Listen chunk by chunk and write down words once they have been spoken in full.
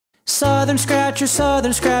Southern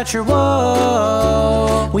Scratcher,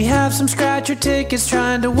 whoa. We have some Scratcher tickets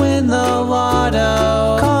trying to win the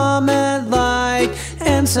lotto. Comment, like,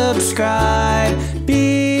 and subscribe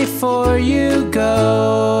before you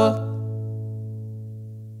go.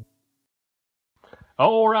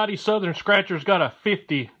 Alrighty, Southern Scratcher's got a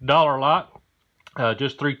 $50 lot.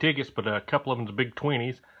 Just 3 tickets, but a couple of them's big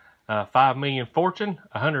 20s. 5 million fortune,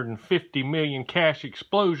 150 million cash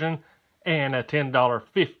explosion, and a $10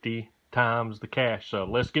 50 times the cash. So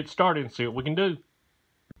let's get started and see what we can do.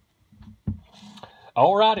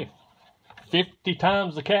 Alrighty, 50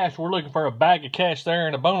 times the cash. We're looking for a bag of cash there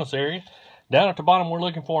in the bonus area. Down at the bottom, we're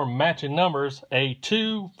looking for matching numbers, a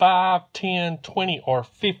 2, 5, 10, 20, or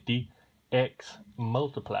 50 X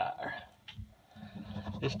multiplier.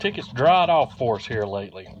 This ticket's dried off for us here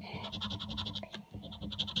lately.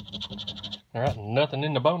 Alright, nothing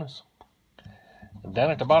in the bonus.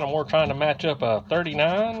 Down at the bottom, we're trying to match up a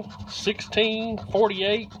 39, 16,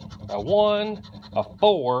 48, a 1, a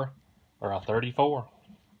 4, or a 34.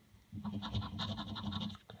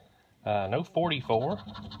 No 44,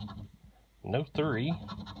 no 3,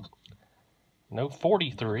 no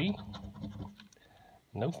 43,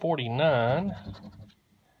 no 49,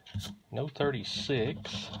 no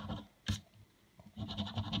 36,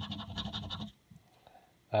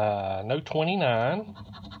 no 29,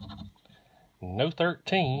 no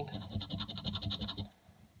 13,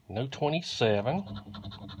 no 27,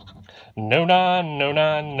 no 9, no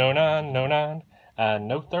 9, no 9, no 9,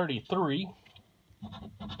 no 33,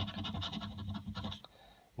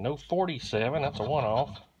 no 47, that's a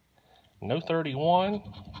one-off, no 31,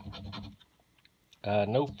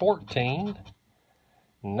 no 14,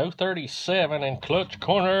 no 37, and clutch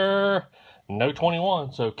corner, no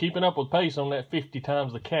 21. So keeping up with pace on that 50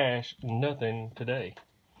 times the cash, nothing today.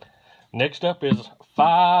 Next up is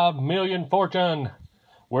 5 million fortune.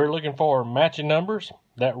 We're looking for matching numbers,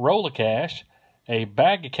 that roll of cash, a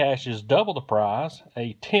bag of cash is double the prize,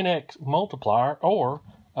 a 10x multiplier, or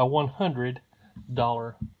a $100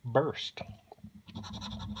 burst.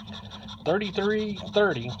 33,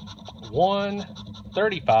 30, 1,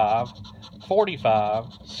 35, 45,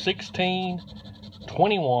 16,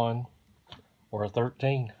 21, or a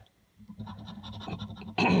 13.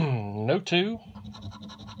 No 2,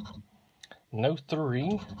 no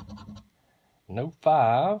 3, no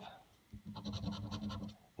 5,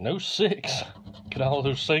 no 6. Get all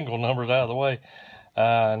those single numbers out of the way.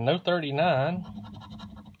 No 39,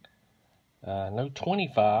 no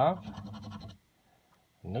 25,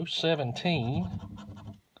 no 17,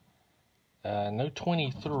 no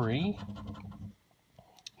 23,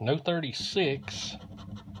 no 36,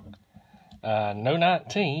 no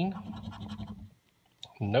 19,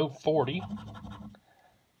 no 40,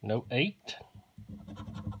 no 8,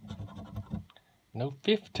 no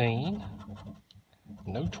 15,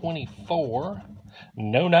 no 24,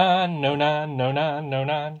 no 9, no 9, no 9, no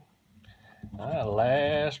 9.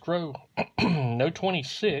 Last row. No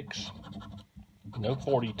 26, no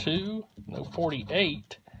 42, no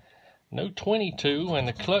 48, no 22, and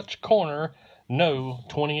the clutch corner, no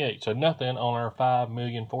 28. So nothing on our 5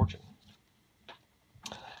 million fortune.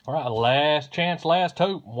 All right, last chance, last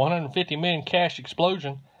hope, 150 million cash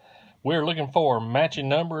explosion. We're looking for matching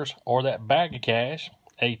numbers or that bag of cash,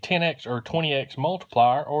 a 10x or 20x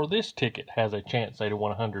multiplier, or this ticket has a chance at a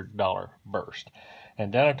 $100 burst.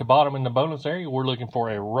 And down at the bottom in the bonus area, we're looking for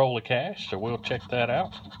a roll of cash, so we'll check that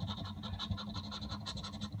out.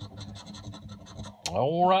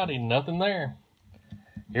 Alrighty, nothing there.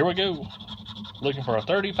 Here we go. Looking for a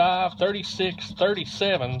 35, 36,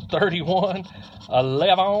 37, 31,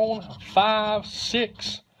 11, 5,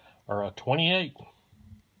 6, or a 28.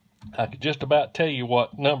 I could just about tell you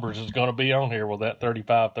what numbers is going to be on here with that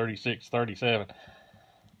 35, 36, 37.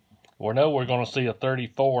 We know we're going to see a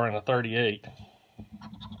 34 and a 38.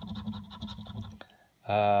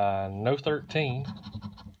 No 13.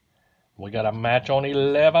 We got a match on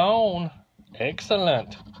 11.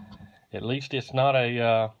 Excellent. At least it's not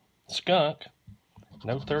a skunk.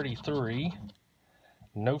 No 33.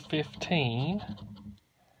 No 15.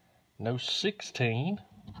 No 16.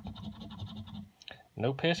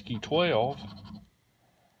 No pesky 12.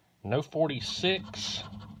 No 46.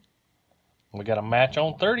 We got a match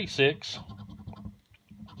on 36.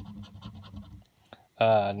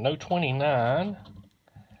 No 29.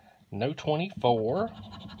 No 24.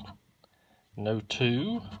 No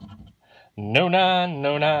 2. No 9,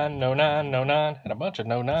 no 9, no 9, no 9. And a bunch of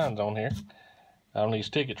no 9s on here. On these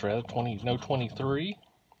tickets, rather. No 23.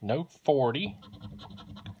 No 40.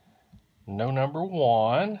 No number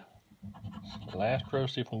 1. Last row,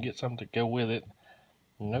 see if we can get something to go with it.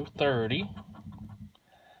 No 30.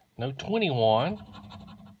 No 21.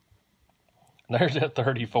 There's that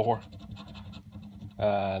 34.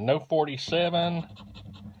 No 47.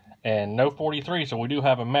 And no 43. So we do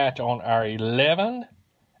have a match on our 11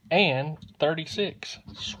 and 36.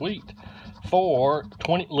 Sweet. For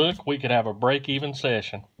 20. Look, we could have a break-even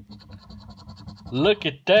session. Look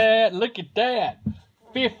at that. Look at that.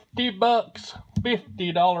 $50.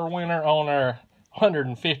 $50 winner on our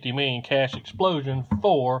 150 million cash explosion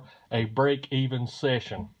for a break-even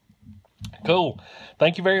session. Cool.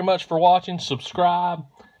 Thank you very much for watching. Subscribe.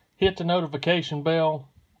 Hit the notification bell.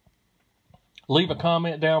 Leave a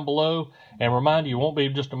comment down below. And remind you, it won't be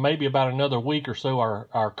just maybe about another week or so.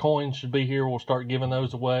 Our coins should be here. We'll start giving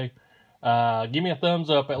those away. Give me a thumbs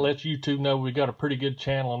up. That lets YouTube know we got a pretty good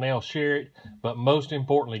channel and they'll share it. But most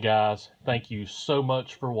importantly, guys, thank you so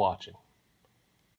much for watching.